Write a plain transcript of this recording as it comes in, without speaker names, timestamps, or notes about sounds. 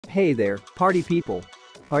Hey there, party people.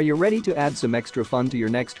 Are you ready to add some extra fun to your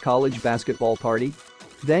next college basketball party?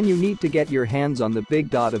 Then you need to get your hands on the Big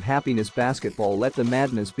Dot of Happiness Basketball Let the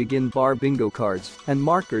Madness Begin bar bingo cards and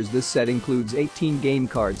markers. This set includes 18 game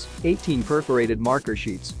cards, 18 perforated marker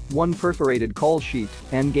sheets, 1 perforated call sheet,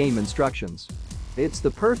 and game instructions. It's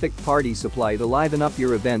the perfect party supply to liven up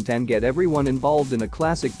your event and get everyone involved in a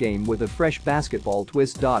classic game with a fresh basketball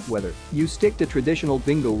twist. Whether you stick to traditional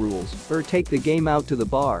bingo rules or take the game out to the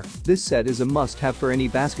bar, this set is a must-have for any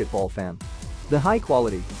basketball fan. The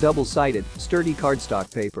high-quality, double-sided, sturdy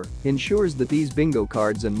cardstock paper ensures that these bingo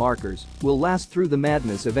cards and markers will last through the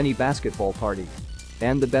madness of any basketball party.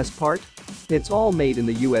 And the best part? It's all made in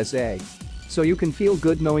the USA. So you can feel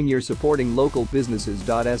good knowing you're supporting local businesses.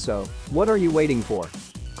 So, what are you waiting for?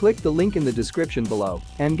 Click the link in the description below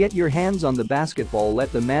and get your hands on the Basketball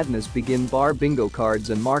Let the Madness Begin bar bingo cards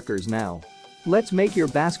and markers now. Let's make your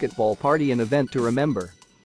basketball party an event to remember.